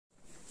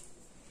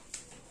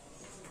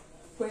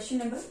Question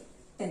number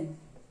 10.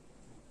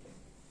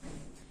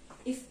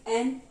 If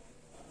n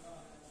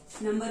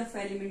number of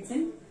elements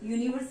in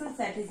universal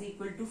set is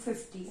equal to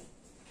 50,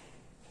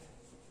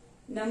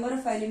 number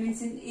of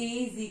elements in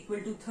A is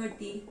equal to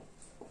 30,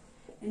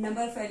 and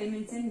number of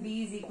elements in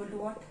B is equal to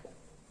what?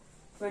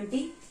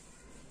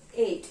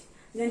 28.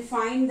 Then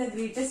find the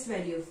greatest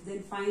value of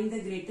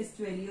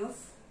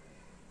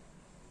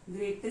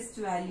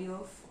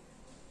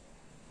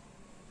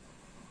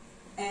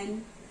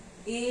n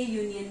A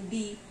union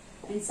B,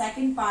 and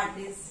second part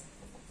is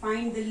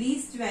find the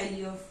least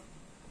value of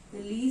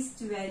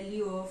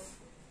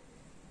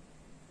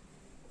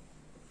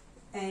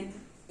n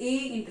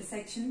A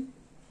intersection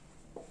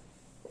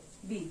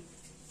B.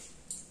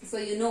 So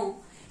you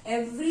know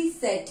every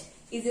set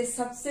is a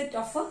subset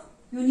of a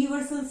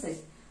universal set.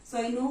 So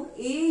I know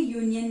A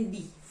union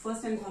B.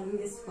 First I am solving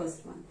this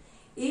first one.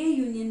 A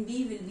union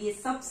B will be a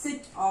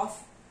subset of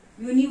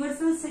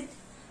universal set.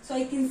 So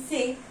I can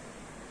say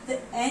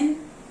the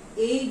n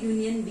A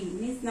union B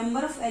means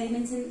number of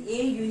elements in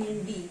A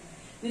union B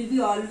will be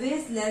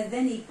always less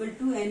than equal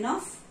to n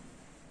of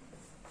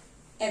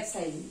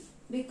epsilon,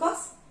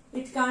 because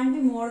it can't be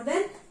more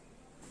than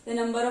the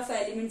number of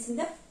elements in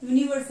the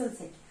universal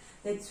set.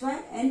 That's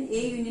why n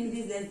A union B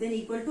is less than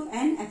equal to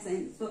n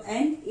epsilon. So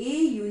n A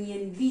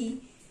union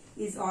B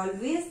is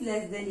always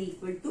less than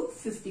equal to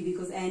 50,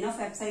 because n of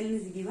epsilon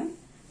is given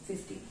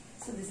 50.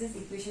 So this is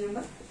equation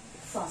number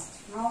first.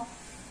 Now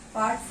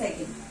part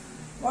second.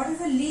 What is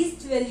the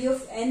least value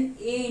of n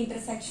A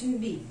intersection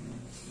B?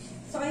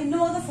 So I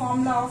know the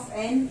formula of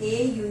n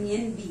A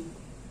union B.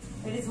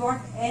 That is what?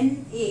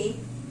 N A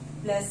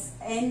plus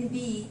n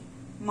B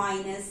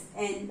minus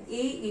n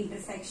A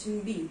intersection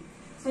B.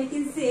 So I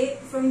can say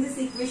from this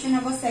equation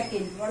number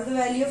second, what is the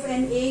value of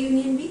n A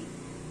union B?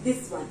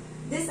 This one.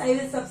 This I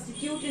will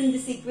substitute in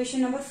this equation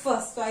number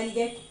first. So I will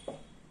get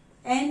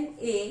n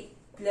A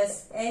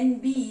plus n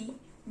B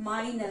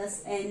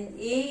minus n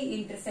A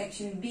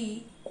intersection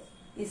B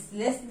is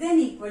less than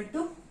equal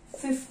to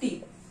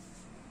 50.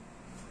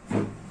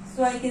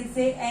 So I can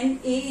say n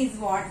A is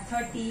what?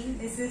 30.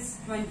 This is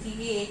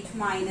 28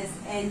 minus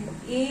n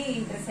A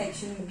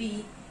intersection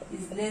B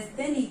is less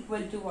than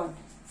equal to what?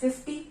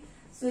 50.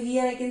 So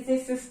here I can say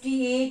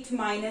 58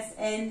 minus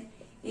n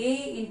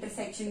A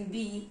intersection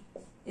B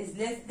is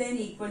less than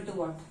equal to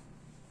what?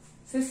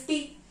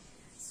 50.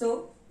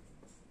 So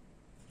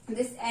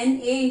this n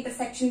A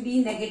intersection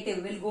B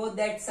negative will go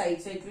that side.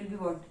 So it will be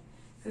what?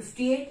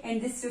 58,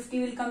 and this 50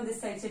 will come this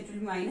side. So it will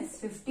be minus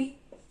 50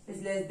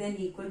 is less than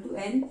equal to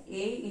n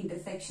A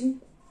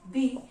intersection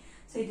B.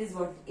 So it is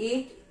what?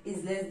 8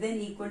 is less than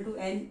equal to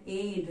n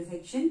A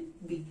intersection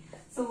B.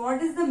 So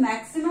what is the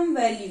maximum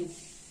value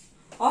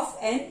of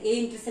n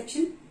A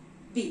intersection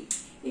B?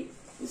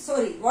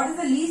 What is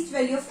the least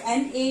value of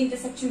n A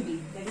intersection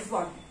B? That is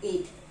what?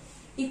 8.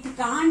 It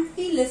can't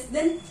be less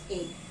than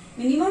 8.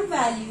 Minimum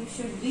value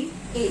should be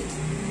 8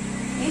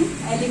 in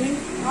element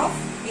of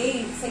A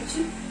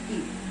intersection B,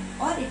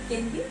 or it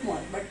can be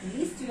more, but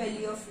least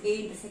value of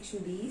A intersection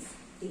B is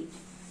 8.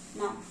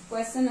 Now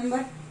question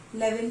number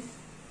 11.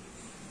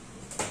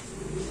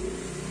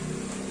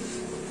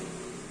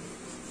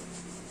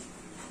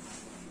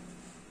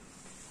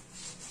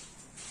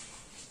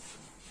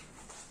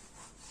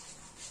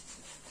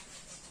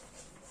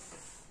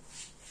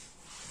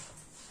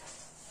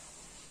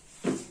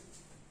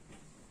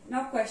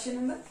 Now question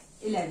number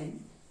 11.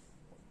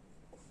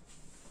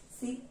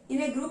 See,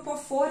 in a group of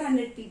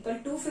 400 people,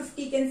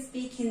 250 can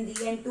speak Hindi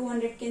and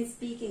 200 can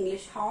speak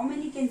English. How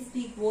many can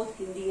speak both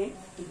Hindi and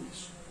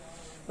English?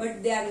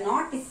 But they are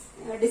not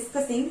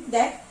discussing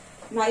that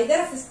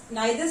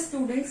neither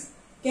students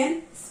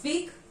can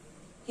speak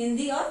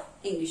Hindi or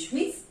English.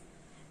 Means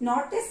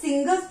not a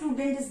single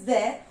student is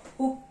there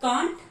who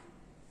can't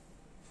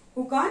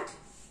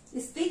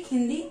speak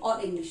Hindi or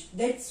English.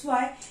 That's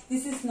why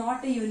this is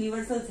not a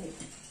universal set.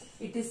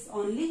 It is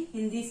only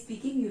Hindi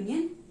speaking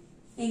union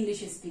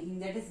English speaking.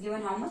 That is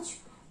given how much?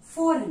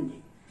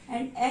 400.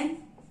 And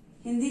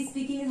Hindi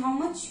speaking is how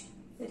much?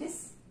 That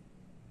is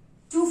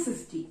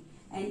 250.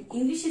 And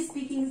English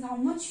speaking is how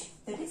much?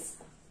 That is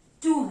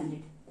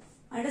 200.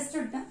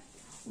 Understood now?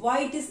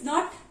 Why it is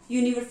not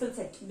universal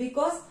set?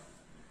 Because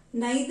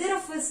neither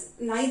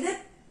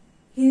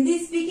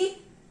Hindi speaking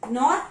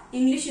nor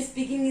English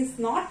speaking is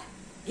not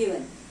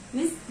given.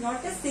 Means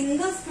not a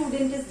single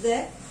student is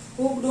there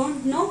who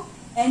don't know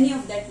any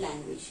of that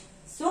language.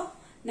 So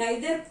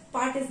neither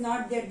part is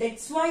not there.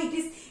 That's why it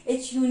is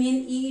H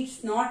union E.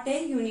 It's not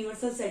a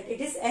universal set. It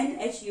is N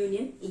H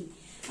union E.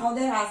 Now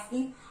they are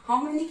asking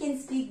how many can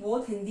speak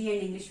both Hindi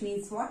and English.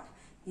 Means what?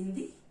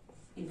 Hindi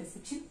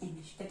intersection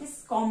English. That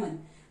is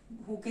common.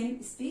 Who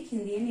can speak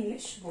Hindi and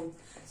English both.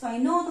 So I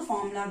know the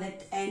formula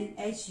that N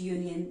H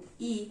union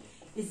E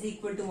is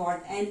equal to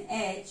what? N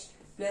H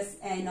plus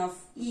N of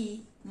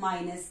E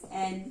minus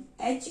N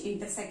H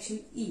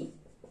intersection E.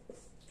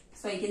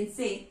 So I can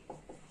say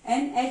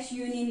NH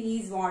union E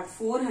is what?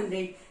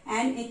 400.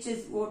 NH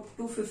is what?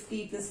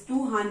 250 plus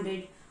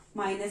 200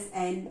 minus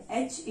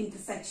NH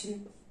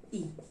intersection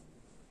E.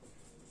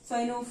 So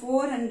I know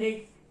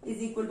 400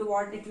 is equal to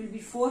what? It will be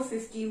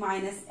 450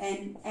 minus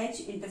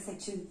NH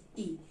intersection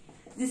E.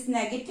 This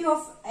negative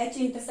of H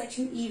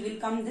intersection E will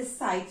come this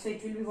side. So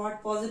it will be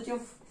what?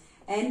 Positive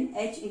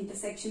NH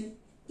intersection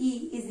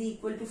E is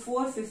equal to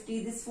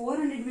 450. This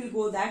 400 will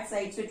go that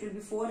side. So it will be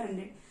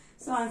 400.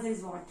 So answer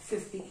is what?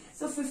 50.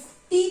 So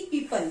 50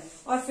 people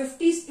or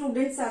 50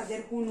 students are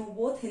there who know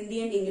both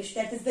Hindi and English.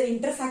 That is the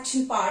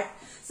intersection part.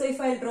 So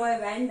if I draw a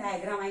Venn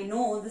diagram, I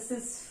know this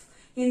is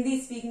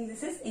Hindi speaking,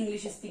 this is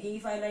English speaking.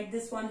 If I write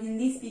this one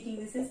Hindi speaking,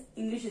 this is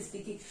English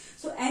speaking.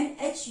 So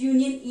NH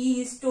union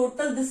E is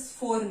total this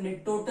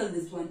 400, total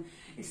this one.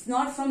 It's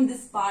not from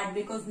this part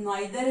because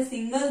neither a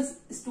single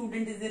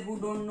student is there who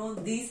don't know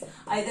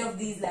either of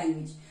these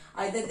language.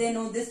 Either they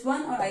know this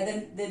one or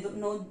either they don't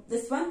know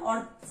this one,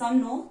 or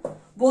some know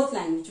both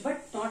language.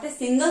 But not a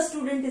single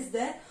student is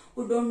there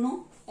who don't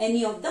know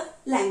any of the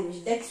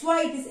language. That's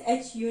why it is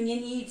H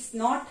union E. It's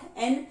not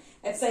N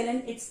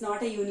epsilon. It's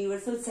not a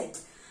universal set.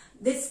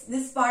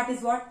 This part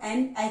is what?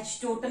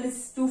 NH total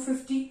is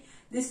 250.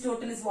 This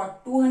total is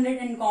what? 200,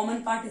 and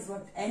common part is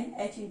what?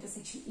 NH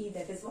intersection E.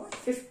 That is what?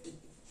 50.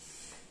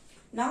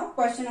 Now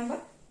question number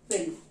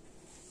 20.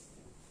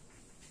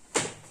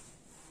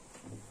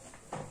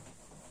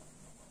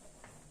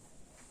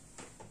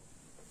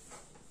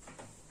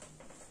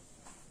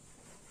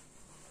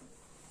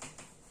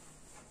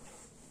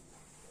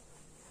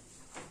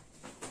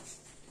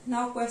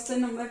 Now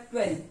question number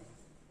 12.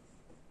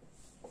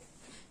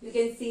 You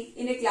can see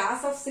in a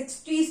class of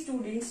 60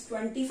 students,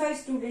 25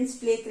 students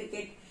play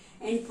cricket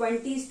and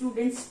 20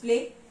 students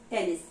play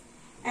tennis,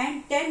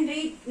 and 10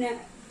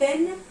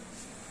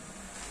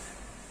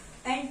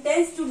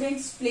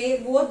 students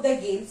play both the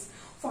games.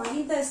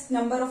 Find the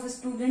number of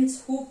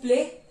students who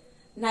play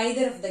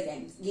neither of the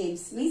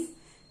games.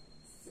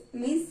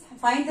 Means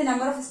find the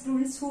number of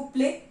students who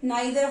play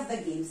neither of the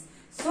games.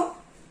 So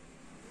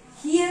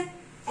here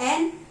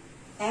N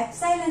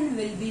epsilon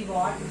will be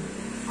what?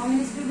 How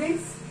many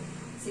students?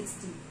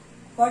 60.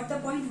 Got the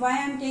point? Why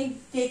I am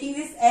taking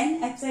this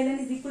N epsilon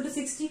is equal to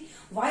 60?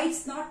 Why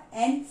it's not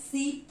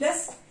NC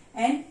plus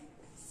N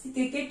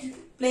cricket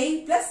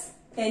playing plus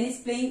tennis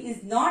playing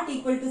is not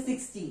equal to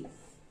 60?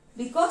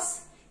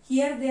 Because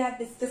here they are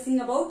discussing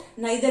about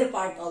neither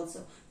part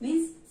also.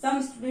 Means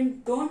some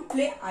students don't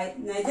play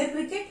neither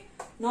cricket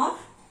nor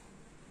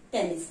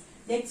tennis.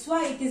 That's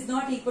why it is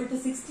not equal to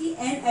 60.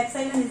 N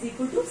epsilon is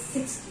equal to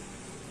 60.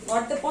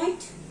 Got the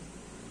point?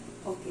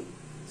 Okay.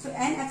 So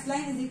N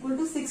epsilon is equal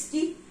to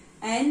 60,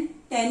 and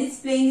tennis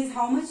playing is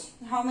how much?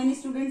 How many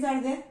students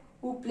are there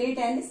who play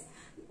tennis?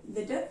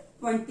 That are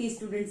 20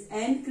 students,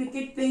 and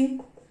cricket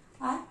playing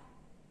are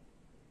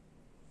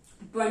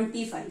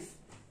 25,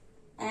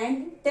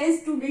 and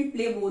 10 students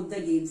play both the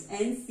games,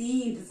 and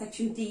C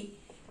intersection T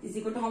is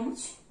equal to how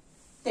much?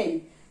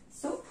 10.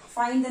 So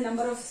find the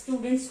number of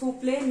students who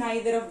play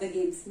neither of the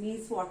games.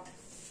 Means what?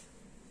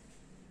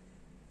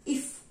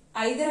 If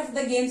either of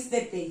the games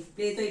they play,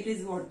 so it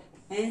is what?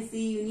 NC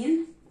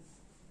union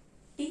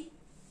T.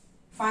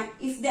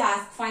 If they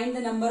ask, find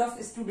the number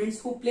of students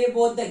who play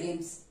both the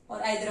games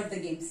or either of the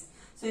games.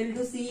 So you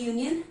will do C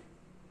union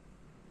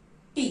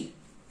T.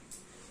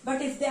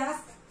 But if they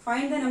ask,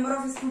 find the number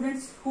of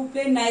students who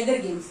play neither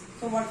games.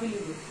 So what will you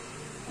do?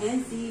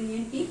 NC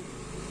union T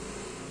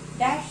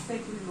dash. So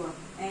it will be what?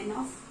 N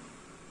of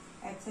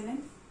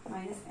epsilon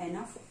minus N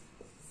of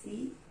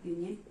C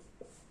union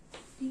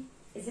T.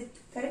 Is it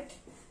correct?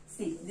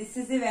 See, this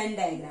is a Venn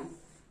diagram.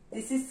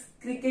 This is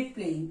cricket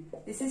playing.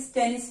 This is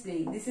tennis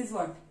playing. This is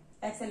what?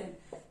 Epsilon.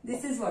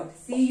 This is what?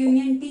 C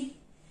union T.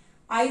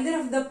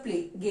 Either of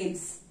the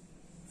games.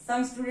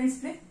 Some students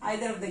play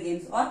either of the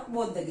games or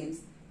both the games.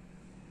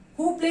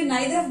 Who play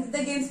neither of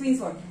the games means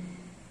what?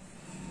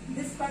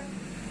 This part.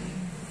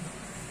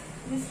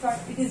 This part.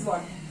 It is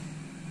what?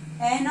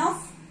 N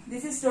of.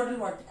 This is total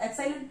what?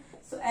 Epsilon.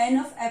 So N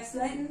of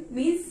epsilon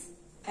means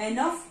N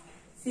of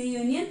C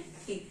union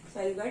T. So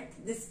I will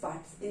get this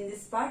part. In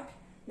this part,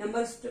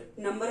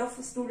 number of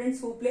students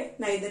who play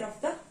neither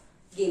of the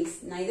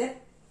games, neither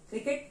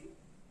cricket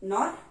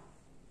nor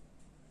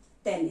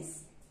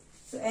tennis.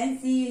 So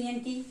NC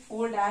union T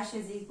whole dash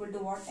is equal to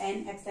what?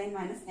 N epsilon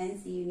minus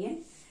NC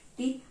union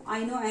T.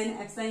 I know N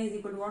epsilon is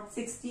equal to what?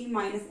 60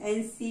 minus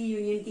NC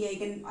union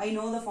T. I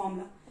know the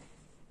formula.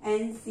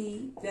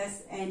 NC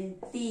plus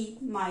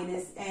NT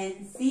minus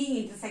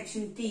NC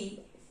intersection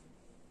T,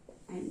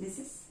 and this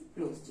is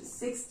close to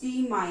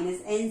 60 minus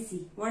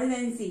NC. What is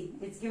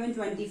NC? It's given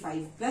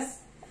 25 plus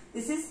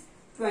this is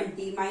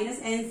 20 minus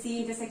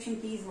NC intersection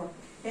T is what?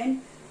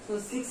 10. So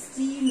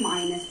 60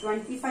 minus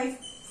 25.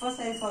 First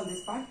I will solve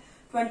this part.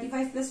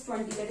 25 plus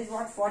 20, that is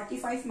what?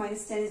 45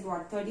 minus 10 is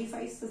what?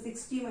 35. So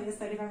 60 minus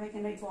 35 I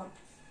can write what?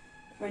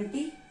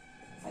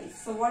 25.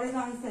 So what is the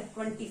answer?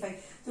 25.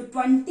 So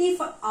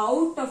 25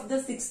 out of the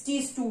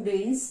 60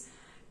 students,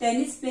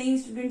 tennis playing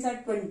students are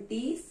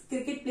 20,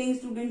 cricket playing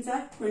students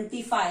are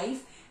 25,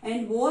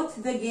 and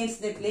both the games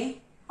they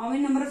play. How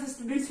many number of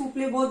students who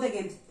play both the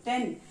games?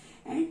 10.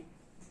 And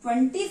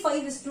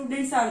 25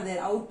 students are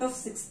there. Out of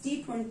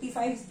 60,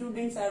 25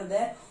 students are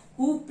there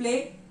who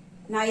play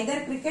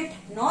neither cricket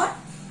nor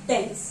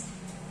tens.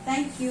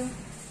 Thank you.